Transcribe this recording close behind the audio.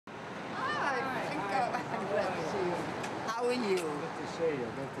doing you? Good to see you.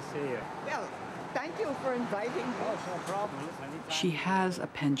 Good to see you. Well, thank you for inviting me. Oh, it's no problem. Listen, anytime. She has a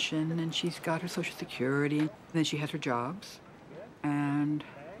pension, and she's got her Social Security, and then she has her jobs, and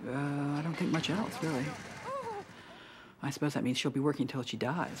I don't think much else, really. I suppose that means she'll be working until she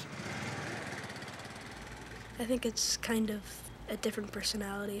dies. I think it's kind of a different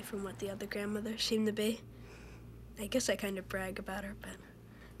personality from what the other grandmothers seem to be. I guess I kind of brag about her, but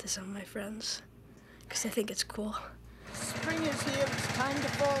to some of my friends, because I think it's cool. Spring is here, it's time to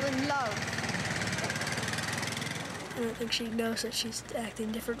fall in love. I don't think she knows that she's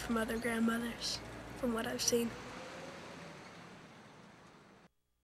acting different from other grandmothers, from what I've seen.